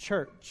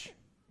church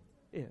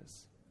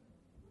is.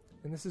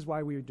 And this is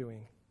why we are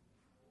doing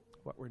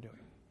what we're doing.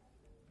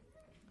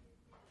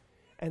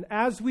 And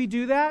as we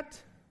do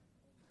that,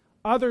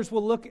 others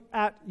will look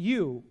at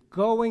you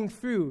going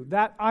through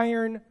that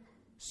iron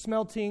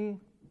smelting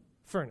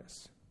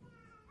furnace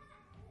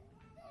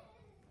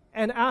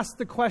and ask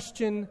the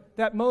question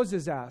that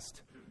Moses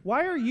asked: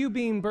 why are you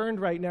being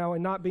burned right now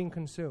and not being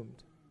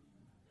consumed?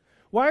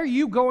 Why are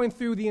you going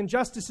through the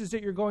injustices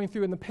that you're going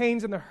through and the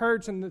pains and the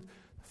hurts and the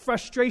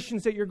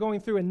frustrations that you're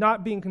going through and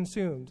not being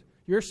consumed?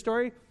 Your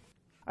story?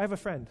 I have a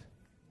friend.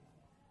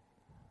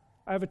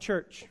 I have a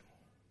church.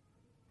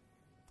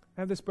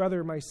 I have this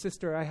brother, my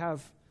sister. I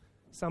have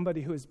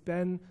somebody who has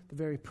been the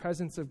very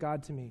presence of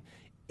God to me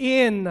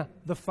in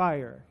the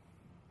fire.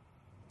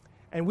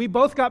 And we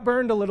both got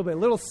burned a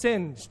little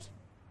singed.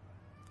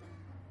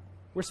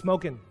 We're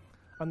smoking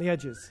on the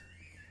edges.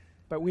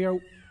 But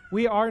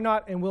we are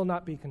not and will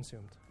not be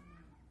consumed.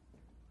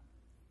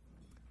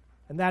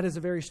 And that is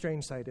a very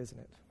strange sight, isn't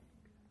it?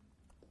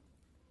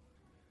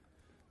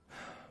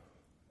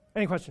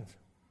 Any questions?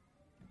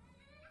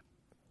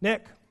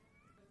 Nick?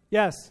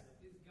 Yes.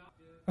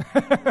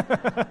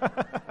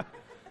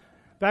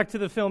 Back to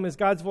the film. Is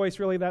God's voice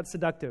really that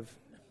seductive?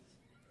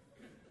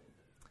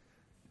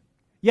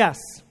 Yes.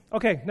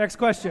 Okay, next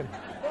question.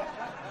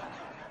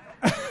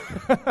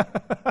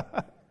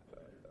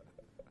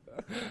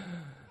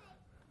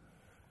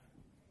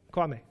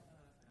 Kwame.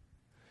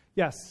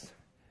 Yes.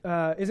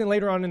 Isn't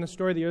later on in the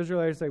story the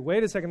Israelites say,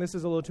 wait a second, this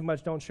is a little too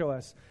much, don't show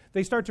us.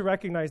 They start to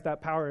recognize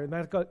that power, and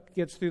that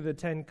gets through the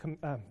 10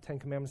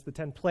 Commandments, the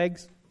 10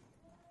 plagues.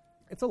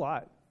 It's a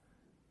lot.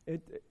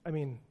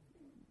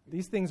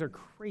 These things are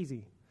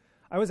crazy.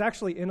 I was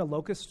actually in a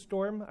locust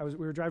storm. We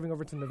were driving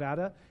over to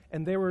Nevada,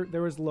 and there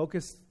was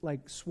locusts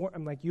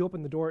you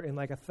open the door and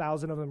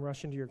 1,000 of them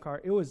rush into your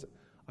car. It was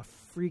a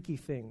freaky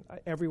thing.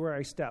 Everywhere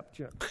I stepped,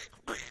 it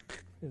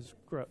was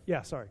gross.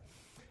 Yeah, sorry.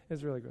 It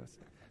was really gross.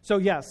 So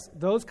yes,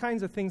 those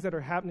kinds of things that are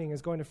happening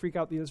is going to freak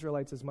out the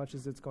Israelites as much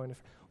as it's going to.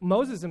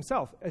 Moses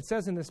himself, it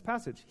says in this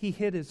passage, he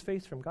hid his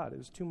face from God. It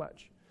was too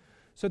much.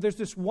 So there's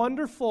this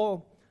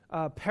wonderful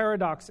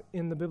paradox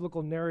in the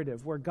biblical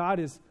narrative where God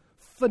is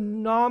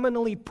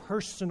phenomenally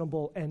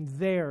personable and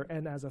there,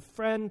 and as a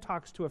friend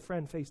talks to a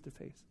friend face to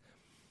face.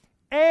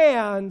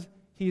 And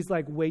he's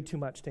way too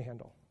much to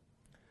handle.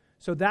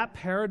 So that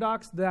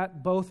paradox,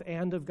 that both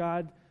and of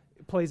God,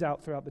 plays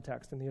out throughout the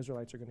text, and the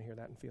Israelites are going to hear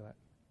that and feel that.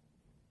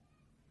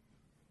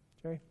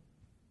 Jerry?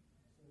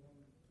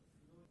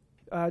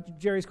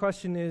 Jerry's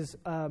question is,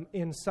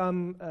 in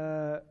some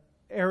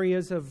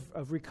areas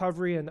of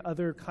recovery and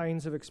other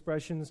kinds of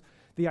expressions,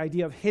 the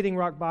idea of hitting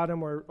rock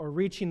bottom or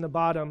reaching the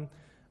bottom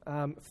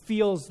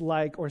feels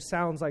like or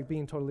sounds like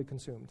being totally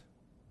consumed.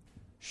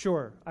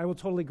 Sure, I will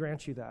totally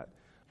grant you that.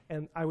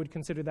 And I would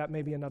consider that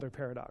maybe another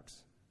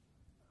paradox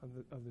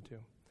of the two.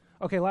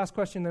 Okay, last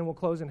question, then we'll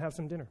close and have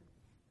some dinner.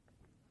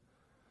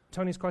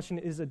 Tony's question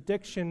is,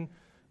 addiction,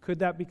 could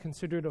that be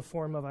considered a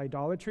form of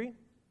idolatry?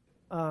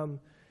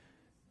 From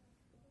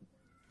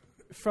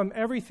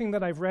everything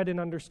that I've read and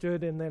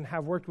understood and then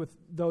have worked with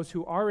those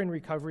who are in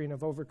recovery and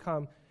have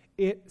overcome,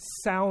 it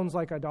sounds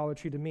like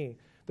idolatry to me.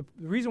 The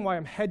reason why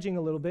I'm hedging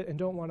a little bit and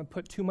don't want to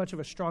put too much of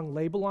a strong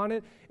label on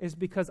it is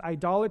because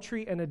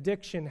idolatry and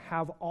addiction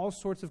have all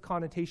sorts of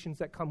connotations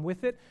that come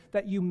with it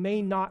that you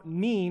may not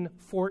mean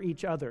for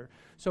each other.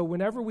 So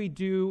whenever we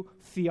do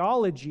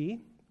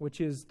theology,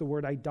 which is the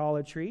word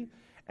idolatry,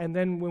 and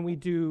then when we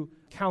do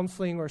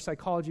counseling or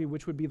psychology,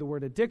 which would be the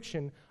word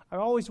addiction, I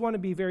always want to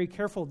be very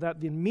careful that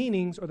the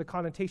meanings or the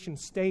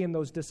connotations stay in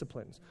those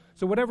disciplines.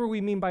 So whatever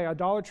we mean by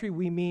idolatry,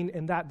 we mean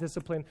in that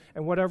discipline,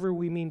 and whatever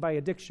we mean by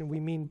addiction,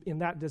 we mean in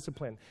that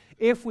discipline.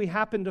 If we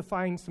happen to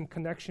find some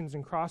connections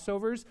and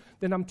crossovers,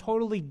 then I'm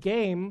totally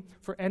game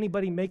for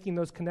anybody making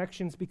those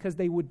connections because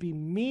they would be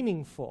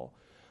meaningful.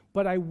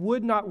 But I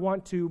would not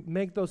want to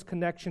make those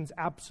connections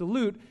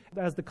absolute,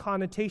 as the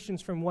connotations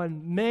from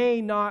one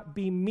may not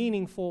be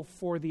meaningful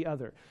for the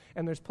other.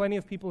 And there's plenty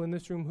of people in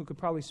this room who could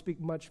probably speak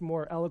much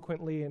more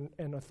eloquently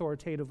and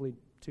authoritatively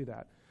to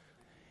that.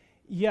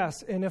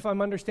 Yes, and if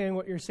I'm understanding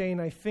what you're saying,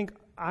 I think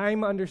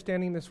I'm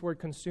understanding this word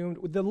consumed.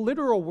 The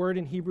literal word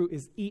in Hebrew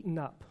is eaten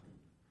up.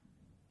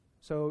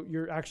 So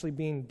you're actually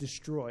being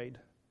destroyed.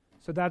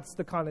 So that's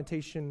the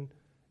connotation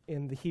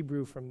in the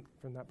Hebrew from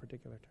that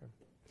particular term.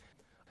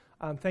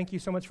 Thank you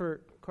so much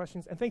for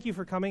questions, and thank you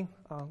for coming.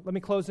 Let me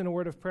close in a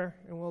word of prayer,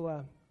 and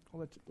we'll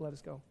let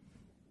us go.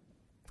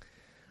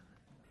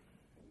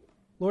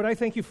 Lord, I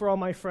thank you for all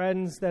my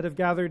friends that have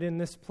gathered in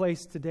this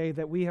place today,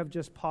 that we have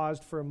just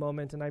paused for a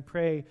moment, and I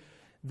pray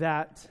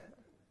that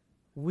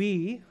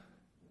we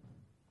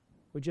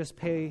would just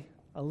pay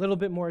a little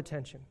bit more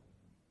attention.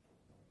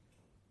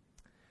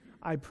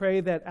 I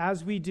pray that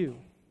as we do,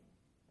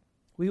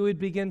 we would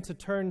begin to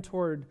turn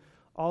toward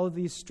all of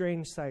these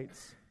strange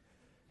sights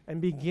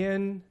and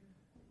begin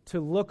to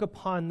look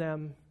upon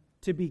them,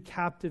 to be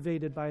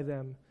captivated by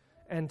them,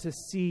 and to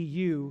see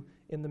you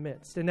in the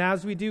midst. And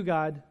as we do,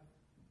 God,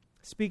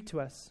 speak to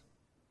us,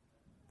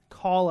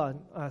 call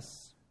on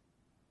us,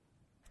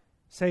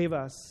 save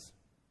us,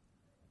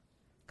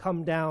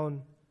 come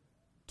down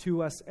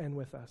to us and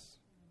with us.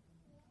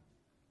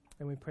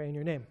 And we pray in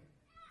your name.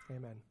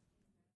 Amen.